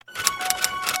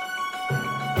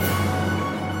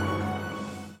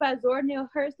by Zora Neale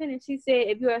Hurston, and she said,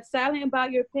 if you are silent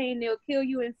about your pain, they'll kill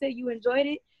you and say you enjoyed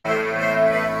it.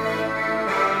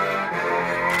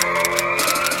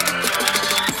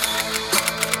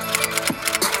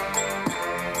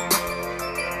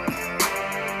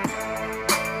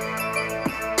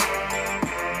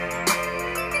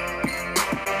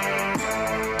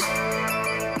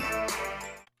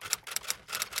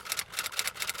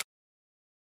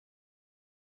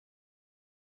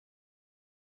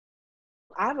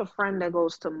 I have a friend that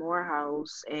goes to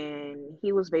Morehouse, and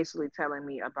he was basically telling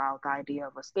me about the idea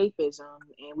of escapism.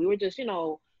 And we were just,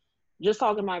 just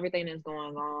talking about everything that's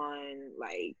going on,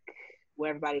 like where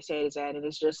everybody says that. And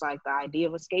it's just like the idea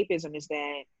of escapism is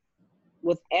that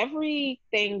with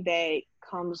everything that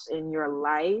comes in your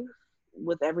life,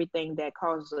 with everything that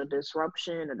causes a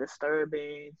disruption, a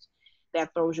disturbance, that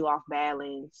throws you off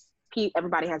balance,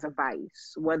 everybody has a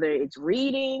vice, whether it's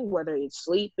reading, whether it's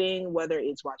sleeping, whether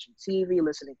it's watching TV,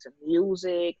 listening to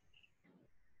music.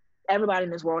 Everybody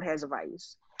in this world has a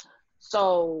vice.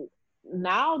 So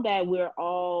now that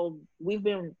we've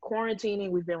been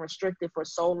quarantining, we've been restricted for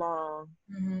so long,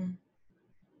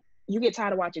 you get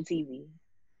tired of watching TV.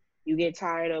 You get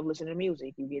tired of listening to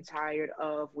music. You get tired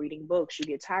of reading books. You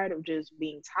get tired of just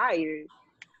being tired.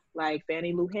 Like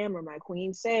Fannie Lou Hamer, my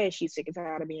queen, said, she's sick and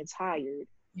tired of being tired.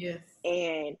 Yes.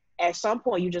 And at some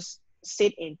point, you just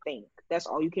sit and think. That's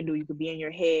all you can do. You could be in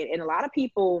your head. And a lot of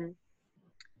people,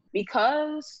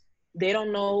 because they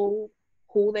don't know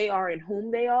who they are and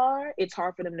whom they are, it's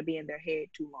hard for them to be in their head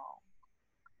too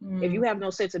long. If you have no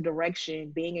sense of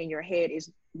direction, being in your head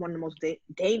is one of the most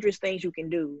dangerous things you can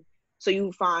do. So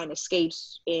you find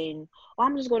escapes in, oh,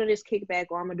 I'm just going to this kickback,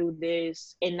 or I'm going to do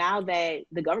this. And now that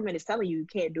the government is telling you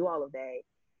can't do all of that,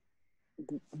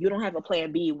 you don't have a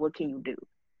plan B. What can you do?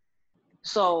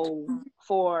 So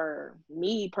for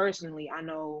me personally, I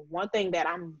know one thing that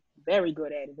I'm very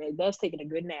good at, that's taking a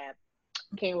good nap.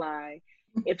 Can't lie.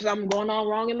 If something going on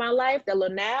wrong in my life, that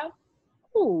little nap,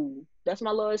 ooh, that's my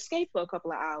little escape for a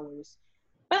couple of hours.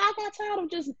 But I got tired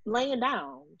of just laying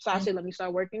down. So I said, let me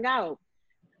start working out.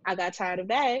 I got tired of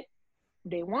that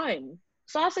day one.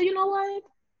 So I said, you know what?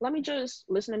 Let me just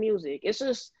listen to music. It's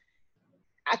just,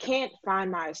 I can't find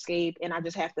my escape, and I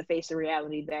just have to face the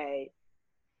reality that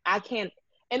I can't.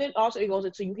 And it also goes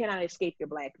into, you cannot escape your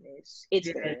blackness.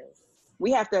 It's there.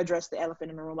 We have to address the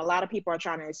elephant in the room. A lot of people are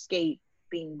trying to escape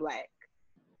being black.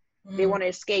 They want to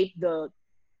escape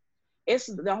it's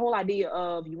the whole idea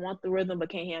of you want the rhythm but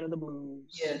can't handle the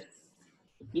blues. Yes.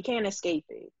 You can't escape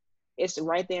it. It's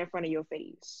right there in front of your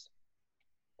face.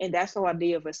 And that's the whole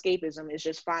idea of escapism, is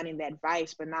just finding that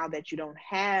vice. But now that you don't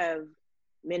have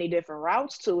many different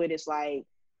routes to it, it's like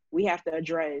we have to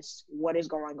address what is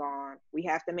going on. We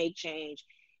have to make change.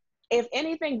 If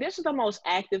anything, this is the most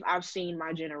active I've seen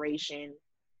my generation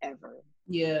ever.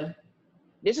 Yeah.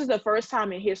 This is the first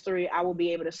time in history I will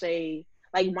be able to say,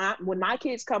 like, when my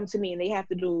kids come to me and they have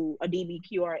to do a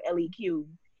DBQ or LEQ,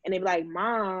 and they be like,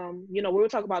 Mom, we were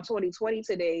talking about 2020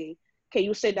 today. Can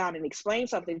you sit down and explain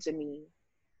something to me?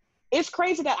 It's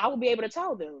crazy that I will be able to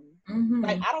tell them.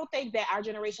 Like, I don't think that our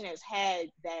generation has had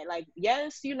that. Like,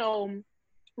 yes,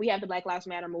 we have the Black Lives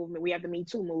Matter movement. We have the Me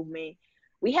Too movement.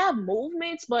 We have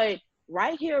movements, but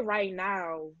right here, right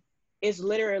now, it's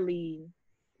literally,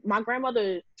 my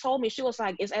grandmother told me, she was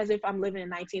like, it's as if I'm living in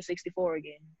 1964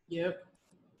 again. Yep.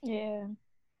 Yeah.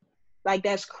 Like,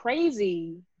 that's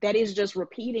crazy that it's just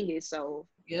repeating itself.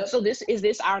 Yep. So is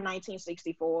this our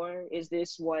 1964? Is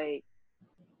this what,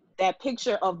 that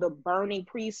picture of the burning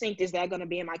precinct, is that going to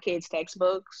be in my kids'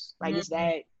 textbooks? Like, is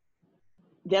that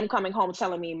them coming home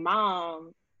telling me,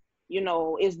 Mom,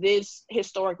 is this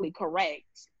historically correct?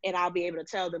 And I'll be able to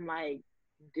tell them, like,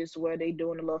 this is where they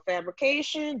doing a little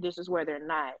fabrication. This is where they're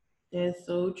not. That's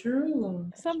so true.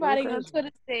 Somebody on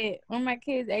Twitter said, when my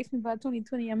kids ask me about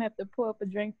 2020, I'm going to have to pour up a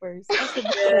drink first. I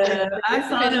said, I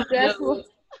saw them. Stressful.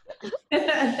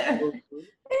 Yeah.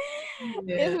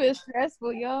 It's been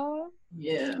stressful, y'all.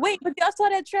 Yeah. Wait, but y'all saw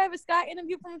that Travis Scott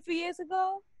interview from a few years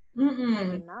ago?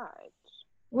 Not.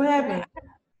 What happened?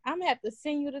 I'm going to have to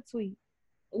send you the tweet.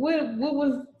 What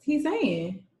was he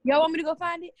saying? Y'all want me to go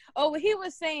find it? Oh, he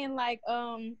was saying like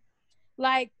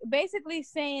basically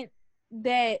saying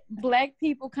that Black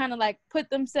people kind of like put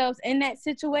themselves in that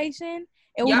situation,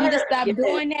 and we need to stop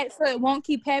doing that so it won't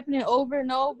keep happening over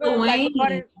and over. Lil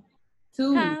Wayne,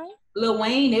 too. Huh? Lil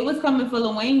Wayne, it was coming for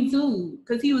Lil Wayne too,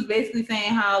 because he was basically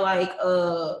saying how like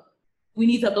we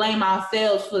need to blame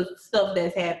ourselves for stuff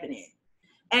that's happening.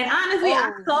 And honestly,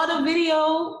 I saw the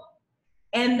video.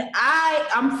 And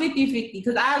I'm 50-50,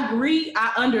 because I agree,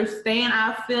 I understand,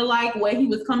 I feel like where he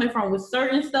was coming from with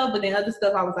certain stuff, but then other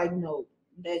stuff I was like, no,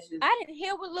 That's just... I didn't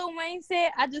hear what Lil Wayne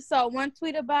said. I just saw one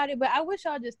tweet about it, but I wish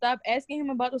y'all just stop asking him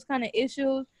about those kind of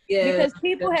issues. Yeah, because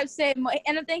people have said,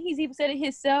 and I think he's even said it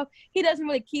himself, he doesn't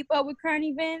really keep up with current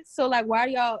events. So, like, why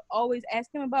do y'all always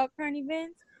ask him about current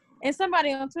events? And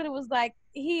somebody on Twitter was like,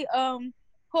 he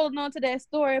holding on to that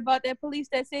story about that police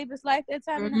that saved his life that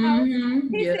time in the house.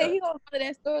 He said he holding on to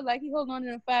that story like he holding on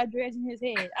to the 5 dreads in his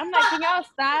head. I'm like, can y'all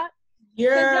stop?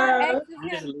 Because y'all asking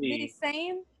him the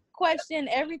same question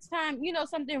every time, you know,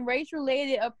 something race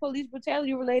related or police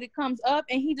brutality related comes up,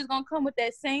 and he just gonna come with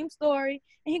that same story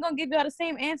and he gonna give y'all the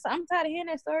same answer. I'm tired of hearing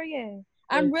that story.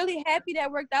 I'm really happy that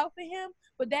worked out for him,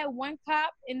 but that one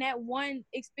cop and that one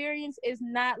experience is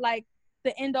not like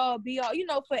the end all be all, you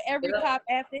know, for every cop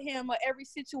after him or every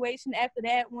situation after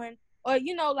that one, or,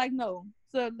 you know, like, no.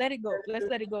 So let it go. Let's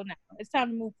let it go now. It's time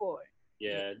to move forward.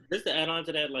 Yeah, just to add on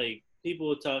to that, like,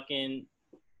 people talking,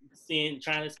 trying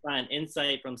to find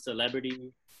insight from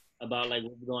celebrities about like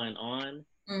what's going on.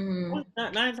 9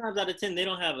 times out of 10, they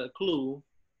don't have a clue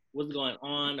what's going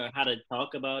on or how to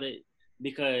talk about it,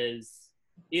 because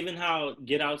even how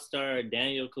Get Out star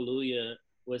Daniel Kaluuya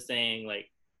was saying, like,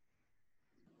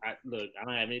 I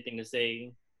don't have anything to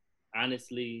say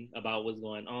honestly about what's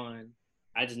going on.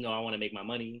 I just know I want to make my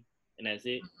money, and that's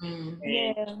it. I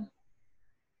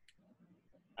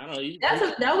don't know.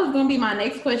 That was gonna be my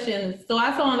next question. So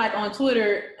I saw like on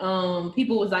Twitter,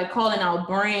 people was like calling out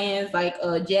brands, like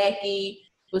Jackie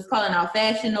was calling out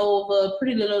Fashion Nova,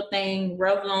 Pretty Little Thing,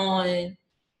 Revlon.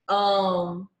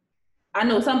 I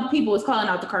know some people was calling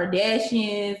out the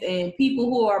Kardashians and people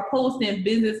who are posting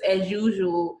business as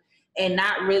usual and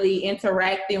not really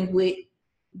interacting with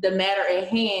the matter at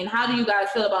hand. How do you guys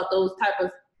feel about those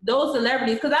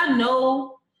celebrities? Because I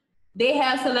know they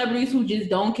have celebrities who just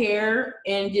don't care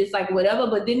and just like whatever,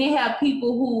 but then they have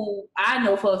people who I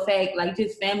know for a fact, like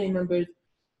just family members,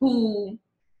 who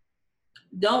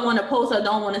don't want to post or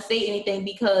don't want to say anything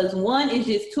because one is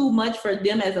just too much for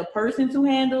them as a person to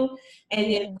handle, and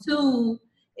then two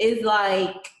is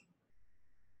like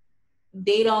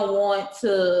they don't want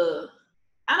to.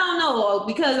 I don't know,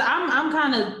 because I'm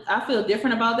kind of, I feel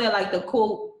different about that. Like the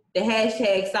quote, the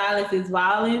hashtag silence is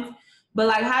violence. But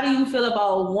like, how do you feel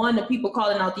about one, the people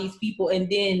calling out these people, and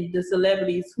then the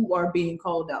celebrities who are being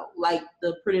called out, like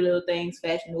the Pretty Little Things,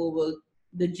 Fashion Nova,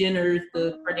 the Jenners,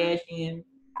 the Kardashians?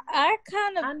 I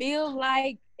kind of feel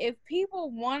like if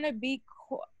people want to be,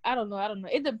 I don't know.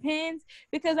 It depends,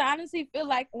 because I honestly feel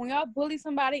like when y'all bully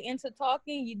somebody into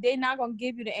talking, they're not gonna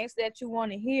give you the answer that you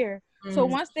want to hear. So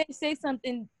once they say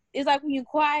something, it's like when you're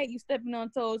quiet, you stepping on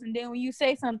toes, and then when you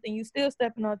say something, you still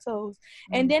stepping on toes.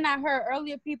 And then I heard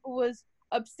earlier people was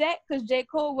upset because J.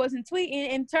 Cole wasn't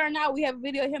tweeting, and turned out we have a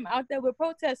video of him out there with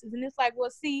protesters, and it's like, well,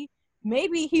 see,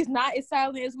 maybe he's not as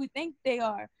silent as we think they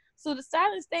are. So the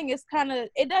silence thing is kind of,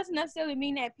 it doesn't necessarily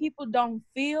mean that people don't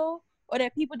feel or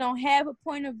that people don't have a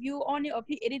point of view on it, or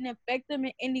it didn't affect them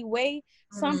in any way.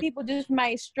 Some people just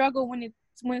might struggle when it's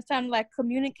time to like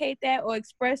communicate that or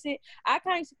express it. I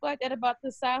kind of feel like that about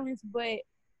the silence, but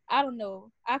I don't know.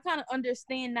 I kind of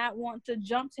understand not wanting to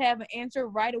jump to have an answer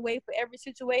right away for every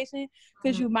situation,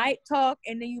 because you might talk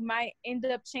and then you might end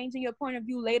up changing your point of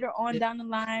view later on down the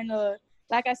line. Or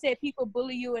like I said, people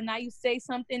bully you and now you say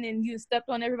something and you stepped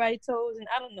on everybody's toes. And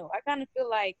I don't know. I kind of feel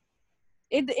like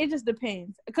it just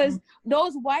depends, because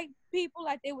those white people,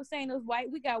 like they were saying,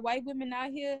 we got white women out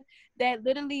here that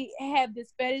literally have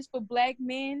this fetish for black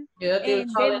men, and they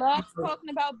love talking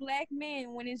about black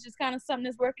men when it's just kind of something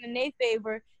that's working in their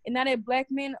favor. And now that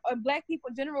black men or black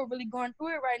people in general really going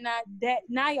through it right now, that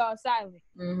now y'all silent.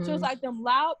 So it's like them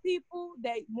loud people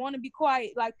that want to be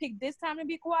quiet, like pick this time to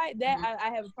be quiet, that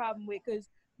I have a problem with, because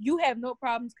you have no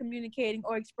problems communicating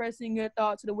or expressing your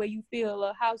thoughts or the way you feel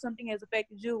or how something has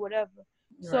affected you, whatever.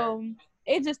 So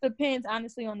it just depends,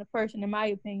 honestly, on the person, in my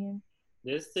opinion.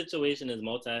 This situation is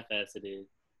multifaceted.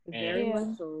 Very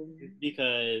much so.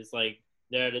 Because, like,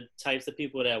 there are the types of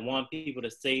people that want people to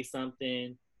say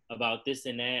something about this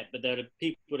and that, but there are the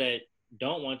people that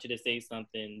don't want you to say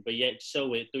something, but yet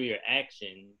show it through your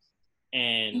actions.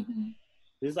 And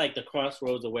this is like the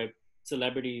crossroads of where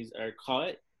celebrities are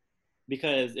caught.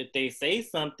 Because if they say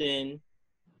something,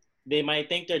 they might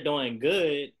think they're doing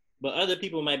good, but other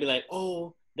people might be like,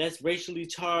 oh, that's racially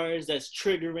charged, that's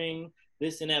triggering,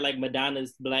 this and that, like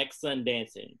Madonna's Black Sun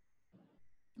dancing.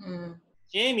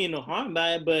 She ain't mean no harm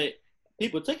by it, but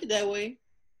people took it that way.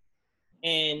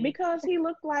 And because he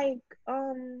looked like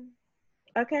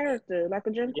a character, like a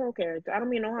Jim Crow character. I don't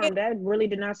mean no harm. That really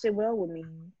did not sit well with me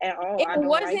at all. It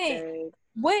wasn't.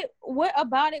 What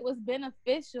about it was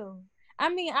beneficial?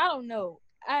 I mean, I don't know.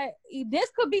 This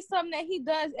could be something that he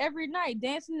does every night,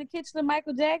 dancing in the kitchen of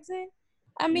Michael Jackson.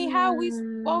 I mean, how we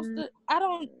supposed to?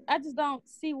 I just don't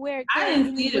see where it I carries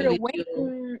didn't see any the real video.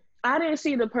 weight. I didn't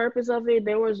see the purpose of it.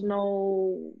 There was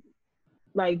no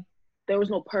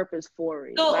purpose for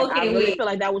it. So, Like, I okay, really wait. feel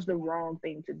like that was the wrong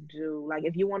thing to do. Like,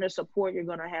 if you want to support, you're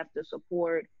gonna have to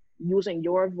support using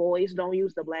your voice. Don't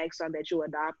use the black son that you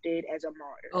adopted as a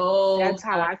martyr. Oh, That's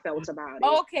how I felt about it.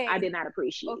 Okay. I did not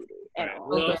appreciate it at Right. all.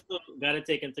 We Okay. also got to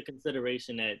take into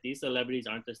consideration that these celebrities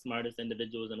aren't the smartest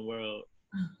individuals in the world.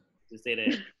 To say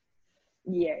that.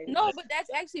 Yeah. No, but that's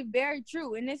actually very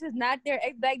true. And this is not their,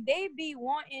 like, they be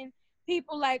wanting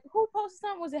people like, who posted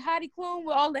something? Was it Heidi Klum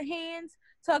with all the hands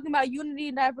talking about unity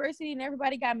and diversity, and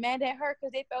everybody got mad at her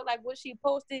because they felt like what she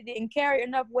posted didn't carry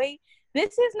enough weight?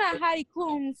 This is not Heidi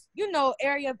Klum's,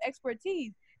 area of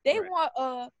expertise. They want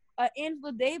a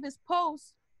Angela Davis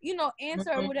post,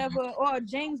 answer or whatever, or a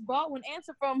James Baldwin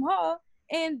answer from her.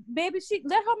 And baby, she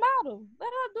let her model. Let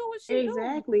her do what she do.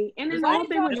 Exactly. And then the Why whole did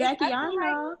thing y'all- with Jackie I feel like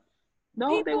Aina, the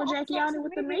whole thing people with on Jackie social Aina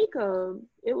with the media- makeup,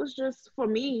 it was just, for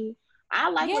me, I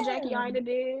like what Jackie Yeah. Aina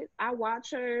did. I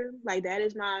watch her. Like, that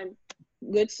is my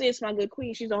good sis, my good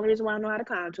queen. She's the only reason why I know how to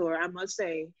contour, I must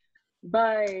say.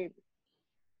 But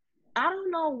I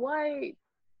don't know what.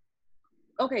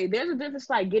 Okay, there's a difference,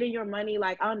 like, getting your money.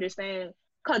 Like, I understand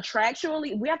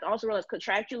contractually. We have to also realize,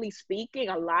 contractually speaking,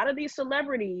 a lot of these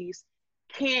celebrities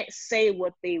can't say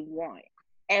what they want.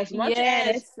 As much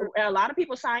as a lot of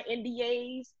people sign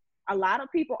NDAs, a lot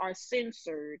of people are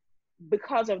censored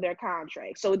because of their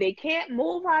contracts. So they can't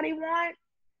move how they want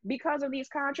because of these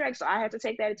contracts. So I have to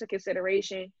take that into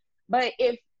consideration. But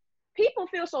if people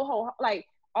feel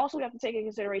also we have to take into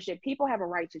consideration, people have a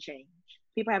right to change.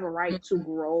 People have a right to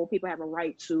grow. People have a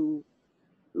right to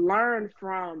learn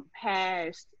from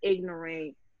past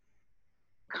ignorant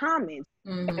comments.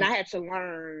 And I had to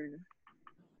learn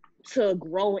to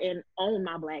grow and own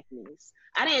my blackness.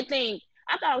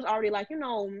 I thought I was already like,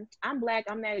 I'm black,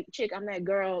 I'm that chick, I'm that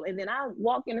girl. And then I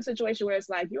walk in a situation where it's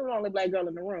like, you're the only black girl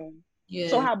in the room. Yeah.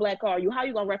 So how black are you? How are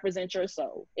you going to represent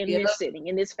yourself in this sitting,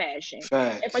 in this fashion?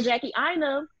 Facts. And for Jackie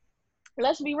Aina,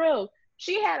 let's be real,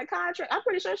 she had a contract. I'm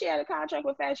pretty sure she had a contract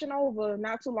with Fashion Nova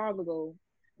not too long ago.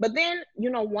 But then,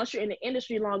 once you're in the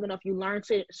industry long enough, you learn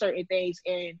certain things,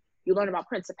 and you learn about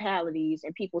principalities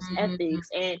and people's ethics,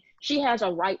 and she has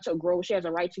a right to grow. She has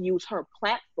a right to use her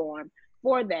platform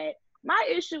for that. My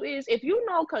issue is, if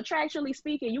contractually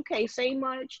speaking, you can't say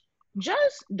much,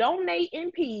 just donate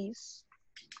in peace.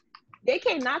 They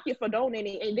can't knock you for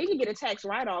donating, and they can get a tax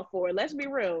write-off for it. Let's be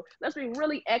real. Let's be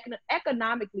really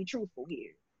economically truthful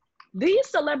here. These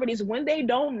celebrities, when they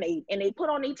donate and they put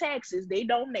on their taxes, they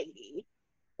donated.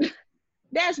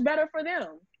 That's better for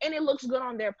them, and it looks good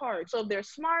on their part. So if they're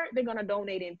smart, they're gonna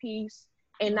donate in peace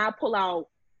and not pull out,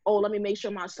 let me make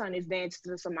sure my son is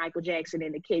dancing to some Michael Jackson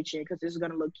in the kitchen because this is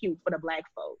gonna look cute for the black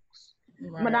folks.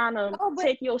 Right. Madonna,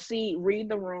 take your seat, read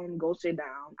the room, go sit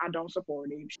down. I don't support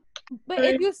it. But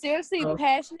if you're seriously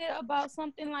passionate about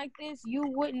something like this, you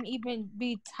wouldn't even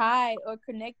be tied or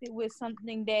connected with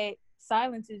something that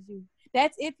silences you.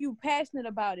 That's if you're passionate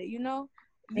about it, You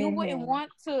wouldn't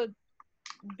want to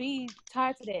be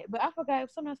tied to that. But I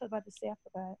forgot something else I was about to say. I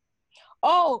forgot.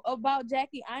 Oh, about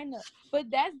Jackie Aina.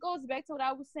 But that goes back to what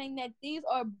I was saying, that these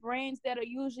are brands that are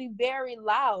usually very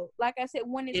loud. Like I said,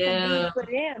 when it's convenient for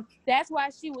them. That's why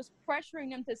she was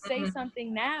pressuring them to say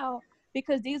something now,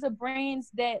 because these are brands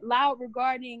that loud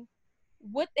regarding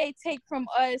what they take from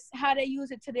us, how they use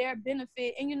it to their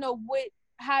benefit, and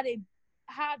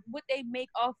what they make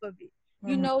off of it.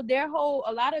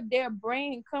 A lot of their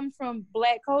brand comes from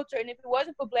black culture, and if it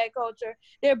wasn't for black culture,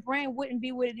 their brand wouldn't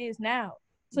be what it is now.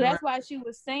 So that's why she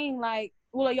was saying, like,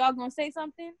 well, are y'all gonna say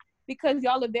something? Because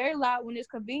y'all are very loud when it's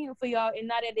convenient for y'all, and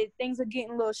now that things are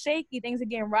getting a little shaky, things are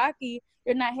getting rocky,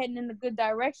 you're not heading in a good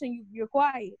direction, you're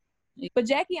quiet. But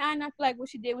Jackie Aina, I feel like what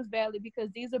she did was valid, because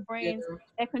these are brands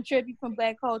that contribute from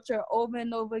black culture over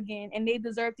and over again, and they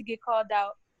deserve to get called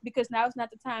out, because now it's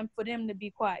not the time for them to be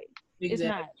quiet.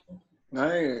 Exactly. It's not.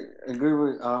 I agree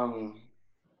with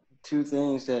two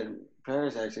things that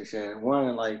Paris actually said.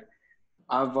 One, like,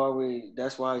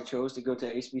 that's why I chose to go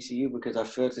to HBCU, because I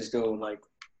felt as though, like,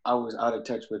 I was out of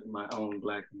touch with my own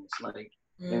blackness. Like,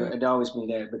 it always been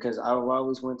that, because I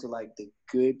always went to, like, the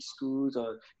good schools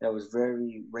that was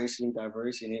very racially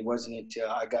diverse, and it wasn't until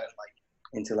I got, like,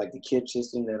 into, like, the KIPP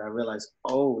system that I realized,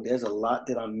 there's a lot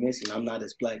that I'm missing. I'm not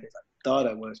as black as I thought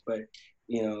I was, but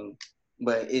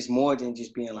it's more than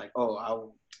just being like, I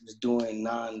was doing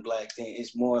non-black thing.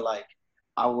 It's more like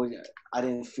I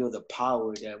didn't feel the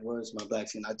power that was my black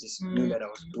skin. I just knew that I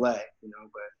was black,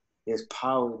 but there's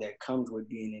power that comes with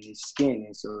being in his skin.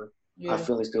 And so I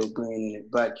feel as though being in the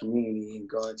black community and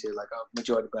going to, like, a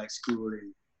majority black school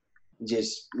and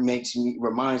just reminds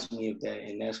me of that,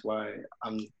 and that's why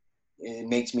it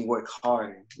makes me work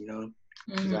harder, you know,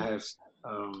 because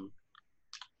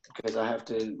I have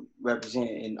to represent.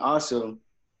 And also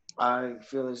I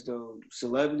feel as though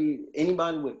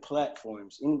anybody with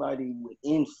platforms, anybody with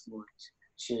influence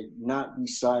should not be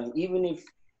silent. Even if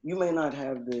you may not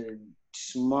have the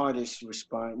smartest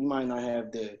response, you might not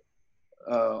have the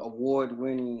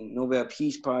award-winning Nobel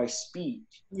Peace Prize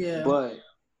speech, but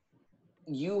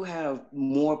you have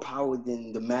more power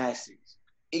than the masses.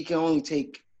 It can only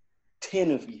take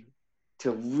 10 of you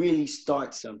to really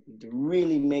start something, to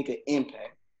really make an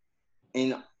impact.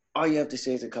 And all you have to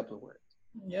say is a couple of words.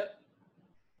 Yep.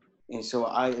 And so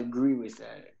I agree with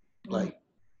that. Like,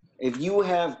 if you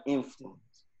have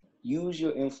influence, use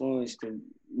your influence to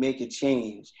make a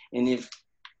change. And if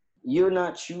you're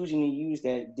not choosing to use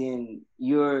that, then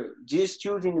you're just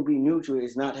choosing to be neutral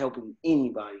is not helping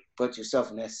anybody but yourself,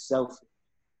 and that's selfish.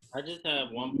 I just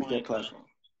have one point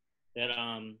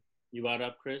that you brought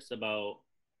up, Chris, about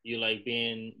you like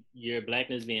your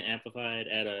blackness being amplified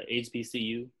at a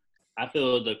HBCU. I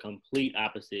feel the complete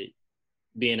opposite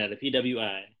being at a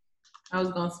PWI. I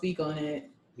was gonna speak on it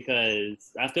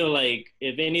because I feel like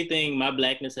if anything, my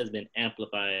blackness has been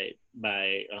amplified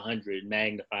by 100,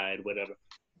 magnified, whatever.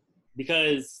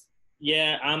 Because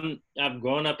I've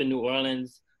grown up in New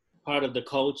Orleans, part of the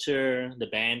culture, the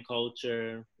band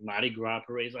culture, Mardi Gras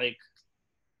parades, like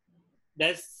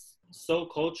that's so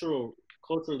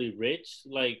culturally rich.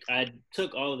 Like I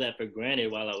took all of that for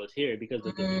granted while I was here because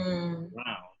of the around.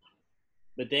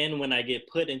 But then when I get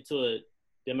put into a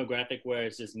demographic where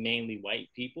it's just mainly white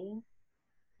people,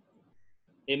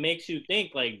 it makes you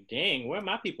think like, dang, where are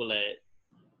my people at?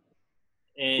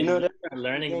 And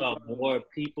learning about more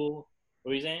people.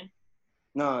 What are you saying?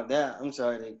 No, I'm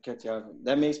sorry to cut you off.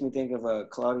 That makes me think of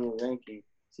Claudia Rankine.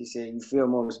 She said, "You feel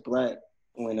most black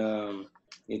when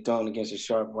you're thrown against a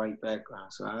sharp white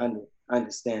background." So I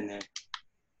understand that.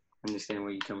 I understand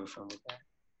where you're coming from with that.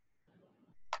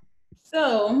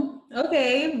 So,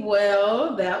 okay,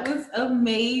 well, that was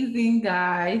amazing,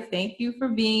 guys. Thank you for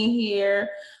being here.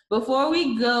 Before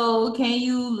we go, can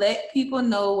you let people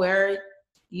know where,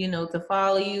 to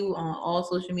follow you on all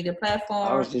social media platforms?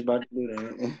 I was just about to do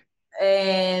that.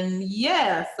 And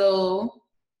yeah, so,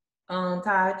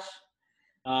 Taj.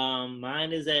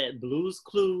 Mine is at Blues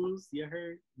Clues. You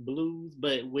heard Blues,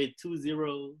 but with 2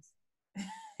 zeros.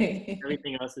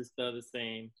 Everything else is still the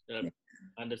same.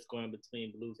 Underscoring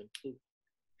between Blues and Clues.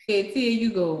 Okay, Tia,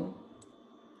 you go.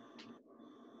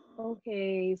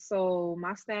 Okay, so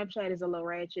my Snapchat is a little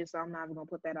ratchet, so I'm not even gonna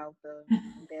put that out there.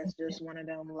 That's just one of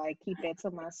them, like, keep that to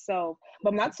myself.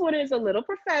 But my Twitter is a little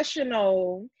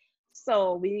professional.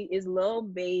 So is Lil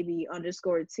Baby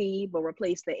 _T, but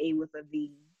replace the A with a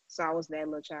V. So I was that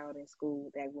little child in school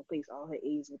that replaced all her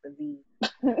A's with a V.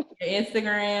 Your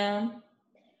Instagram?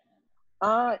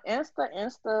 Insta,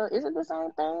 is it the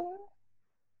same thing?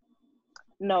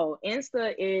 No,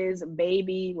 Insta is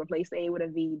baby, replace the A with a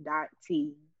V,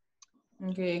 .T.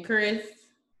 Okay, Chris?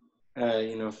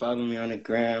 Follow me on the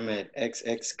gram at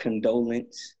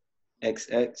XXCondolence.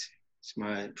 XX. It's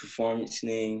my performance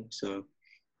name, so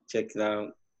check it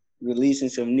out. Releasing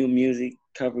some new music,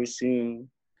 cover soon.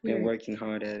 Been working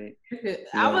hard at it.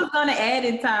 I was gonna add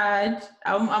it, Taj.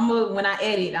 When I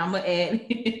edit, I'm gonna add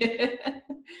it.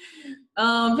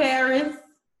 Paris.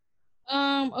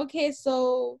 Okay,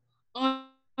 so on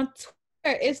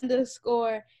Twitter it's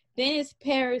 _. Then it's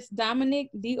Paris Dominic,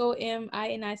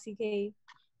 DOMINICK.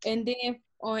 And then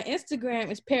on Instagram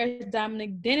it's Paris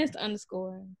Dominic, Dennis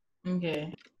 _.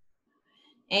 Okay.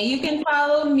 And you can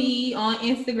follow me on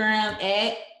Instagram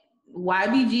at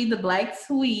YBG the Black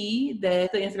Twee.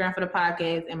 That's the Instagram for the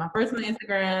podcast. And my personal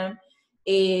Instagram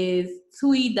is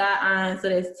Twee.Anh. So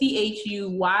that's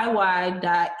THUYY.ANHH.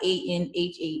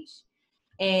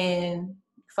 And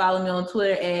follow me on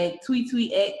Twitter at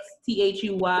TweetX,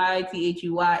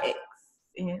 THUYTHUYX.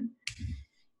 And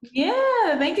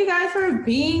yeah, thank you guys for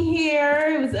being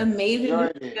here. It was amazing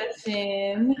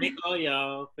discussion. Thank all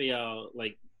y'all for y'all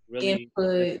really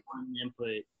input.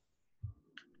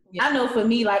 Yeah. I know for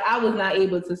me, I was not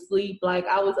able to sleep.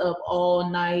 I was up all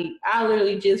night. I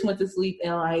literally just went to sleep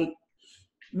at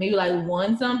maybe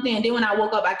 1 something. And then when I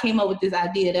woke up, I came up with this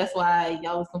idea. That's why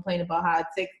y'all was complaining about how I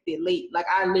texted late.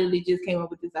 I literally just came up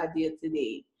with this idea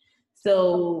today.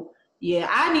 So yeah,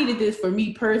 I needed this for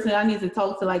me personally. I need to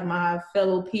talk to my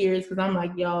fellow peers because I'm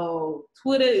yo,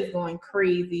 Twitter is going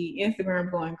crazy. Instagram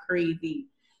going crazy.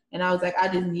 And I was I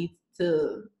just need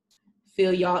to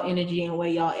feel y'all energy and where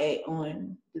y'all at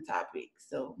on the topic.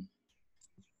 So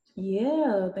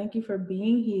yeah, thank you for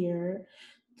being here.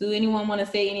 Do anyone want to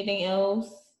say anything else?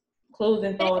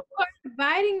 Closing thoughts?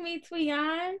 inviting me,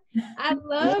 Twian. I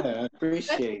love Yeah, I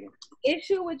appreciate it.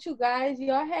 issue with you guys.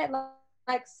 Y'all had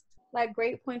like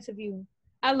great points of view.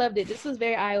 I loved it. This was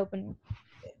very eye opening.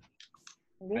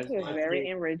 This was very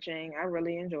enriching. I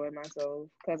really enjoyed myself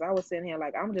because I was sitting here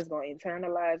like I'm just gonna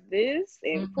internalize this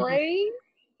and pray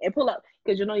and pull up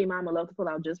because you know your mama love to pull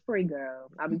out just pray,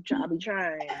 girl. I be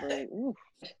trying, but oof.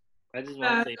 I just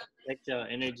want to say protect your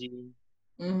energy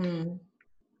and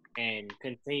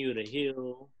continue to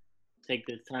heal. Take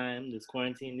this time, this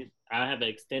quarantine. I have an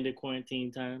extended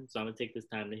quarantine time, so I'm gonna take this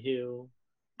time to heal.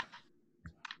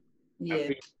 Yeah. I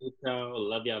appreciate y'all.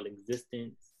 Love y'all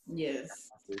existence. Yes.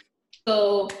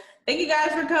 So thank you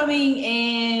guys for coming,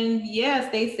 and yeah,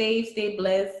 stay safe, stay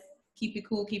blessed, keep it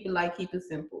cool, keep it light, keep it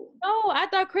simple. Oh, I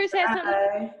thought Chris had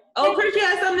something. Oh, Chris, you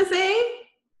had something to say?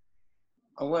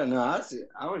 Oh, well, no, I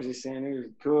was just saying it was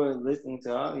cool listening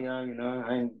to all y'all. You know,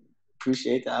 I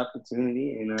appreciate the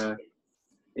opportunity, and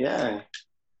yeah,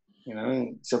 you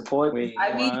know, support me.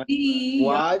 YBG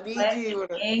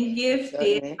and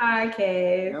Gifted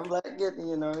podcast. I'm Black Gifted.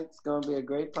 You know, it's gonna be a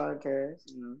great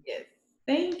podcast. You know. Yes.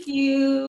 Thank you.